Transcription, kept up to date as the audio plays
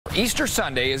Easter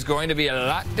Sunday is going to be a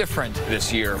lot different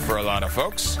this year for a lot of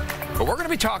folks. But we're going to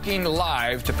be talking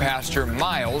live to Pastor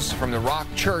Miles from the Rock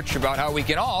Church about how we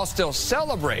can all still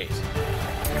celebrate.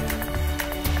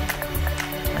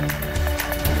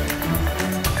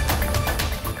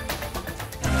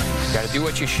 Got to do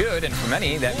what you should, and for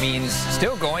many, that means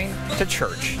still going to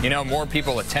church. You know, more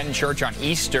people attend church on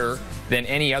Easter than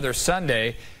any other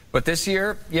Sunday. But this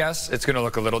year, yes, it's going to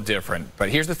look a little different. But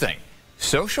here's the thing.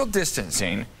 Social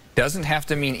distancing doesn't have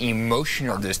to mean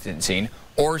emotional distancing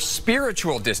or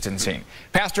spiritual distancing.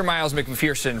 Pastor Miles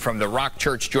McPherson from the Rock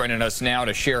Church joining us now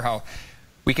to share how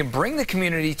we can bring the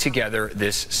community together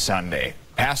this Sunday.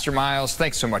 Pastor Miles,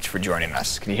 thanks so much for joining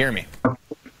us. Can you hear me?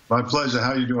 My pleasure.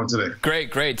 How are you doing today?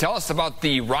 Great, great. Tell us about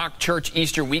the Rock Church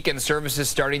Easter weekend services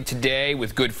starting today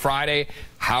with Good Friday.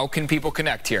 How can people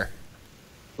connect here?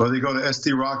 Well, they go to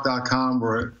sdrock.com.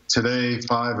 We're today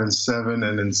 5 and 7,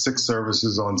 and then 6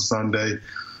 services on Sunday.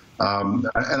 And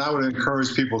I would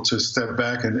encourage people to step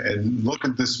back and look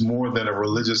at this more than a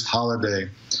religious holiday,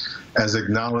 as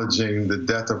acknowledging the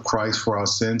death of Christ for our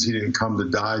sins. He didn't come to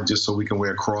die just so we can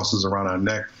wear crosses around our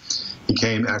neck. He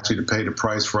came actually to pay the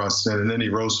price for our sin, and then he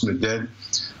rose from the dead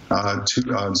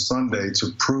on Sunday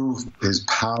to prove his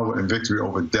power and victory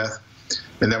over death,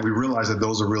 and that we realize that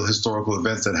those are real historical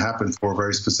events that happened for a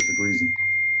very specific reason.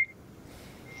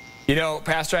 You know,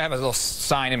 Pastor, I have a little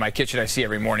sign in my kitchen I see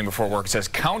every morning before work. It says,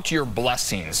 count your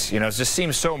blessings. You know, it just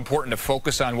seems so important to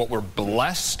focus on what we're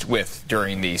blessed with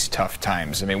during these tough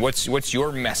times. I mean, what's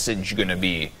your message going to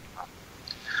be?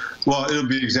 Well, it'll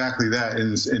be exactly that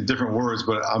in different words,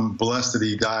 but I'm blessed that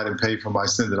he died and paid for my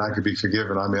sin, that I could be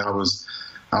forgiven. I mean, I was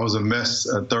a mess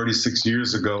 36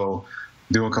 years ago,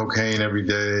 doing cocaine every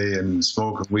day and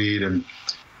smoking weed, and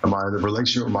the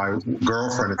relationship with my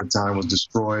girlfriend at the time was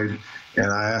destroyed, and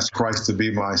I asked Christ to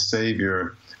be my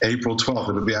Savior. April 12th,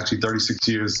 it'll be actually 36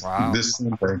 years this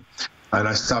Sunday. And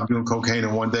I stopped doing cocaine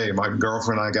in one day. My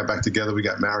girlfriend and I got back together. We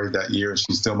got married that year, and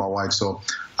she's still my wife. So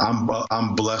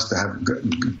I'm blessed to have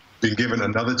been given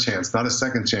another chance, not a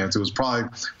second chance. It was probably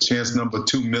chance number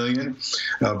 2 million,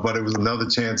 but it was another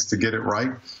chance to get it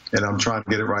right, and I'm trying to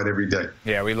get it right every day.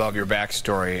 Yeah, we love your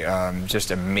backstory.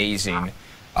 Just amazing.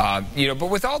 You know, but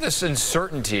with all this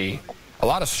uncertainty, a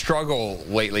lot of struggle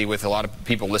lately with a lot of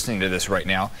people listening to this right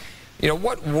now. You know,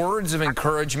 what words of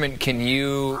encouragement can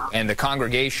you and the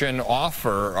congregation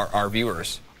offer our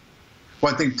viewers?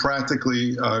 Well, I think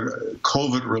practically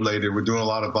COVID-related, we're doing a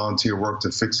lot of volunteer work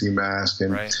to fixing masks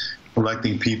and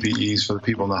collecting PPEs for the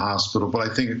people in the hospital. But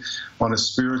I think on a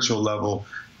spiritual level,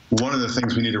 one of the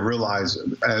things we need to realize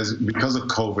because of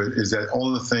COVID is that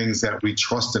all the things that we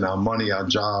trust in, our money, our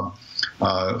job,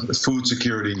 food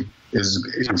security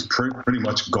is pretty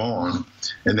much gone,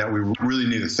 and that we really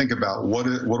need to think about what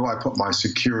do I put my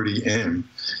security in,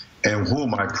 and who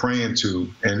am I praying to,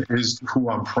 and is who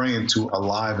I'm praying to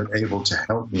alive and able to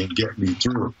help me and get me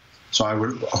through. So I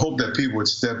would hope that people would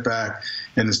step back,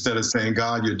 and instead of saying,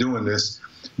 God, you're doing this,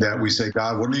 that we say,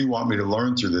 God, what do you want me to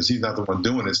learn through this? He's not the one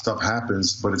doing it. Stuff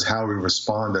happens, but it's how we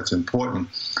respond that's important.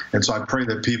 And so I pray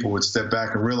that people would step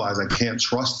back and realize I can't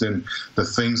trust in the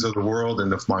things of the world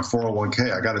and my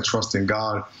 401k. I got to trust in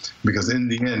God, because in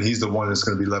the end, he's the one that's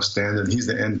going to be left standing. He's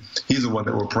the one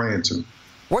that we're praying to.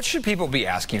 What should people be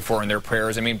asking for in their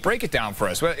prayers? I mean, break it down for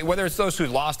us, whether it's those who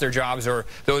lost their jobs or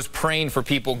those praying for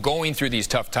people going through these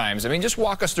tough times. I mean, just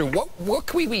walk us through what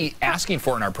can we be asking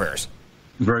for in our prayers?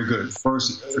 Very good.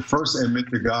 First admit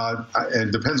to God, and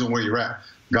it depends on where you're at.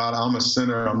 God, I'm a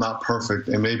sinner, I'm not perfect,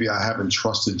 and maybe I haven't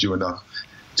trusted you enough.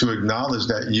 To acknowledge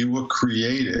that you were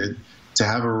created to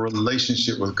have a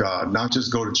relationship with God, not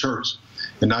just go to church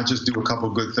and not just do a couple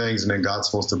of good things and then God's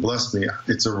supposed to bless me.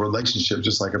 It's a relationship,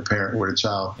 just like a parent with a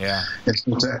child. Yeah. And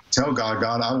so to tell God,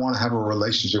 I want to have a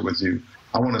relationship with you.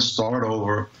 I want to start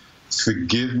over.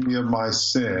 Forgive me of my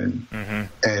sin,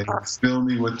 and fill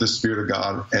me with the Spirit of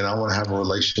God, and I want to have a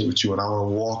relationship with you, and I want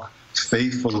to walk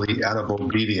faithfully out of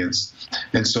obedience.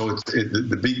 And so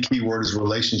the big key word is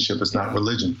relationship. It's not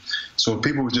religion. So if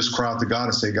people would just cry out to God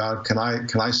and say, God, can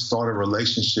I start a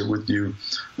relationship with you,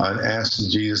 and ask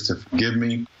Jesus to forgive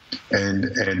me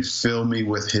and fill me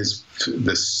with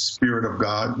the Spirit of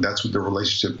God. That's what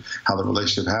how the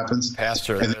relationship happens.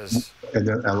 Pastor, and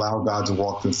then allow God to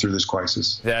walk them through this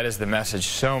crisis. That is the message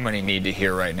so many need to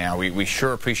hear right now. We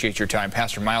sure appreciate your time.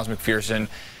 Pastor Miles McPherson,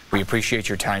 we appreciate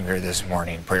your time here this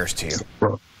morning. Prayers to you.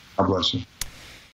 God bless you.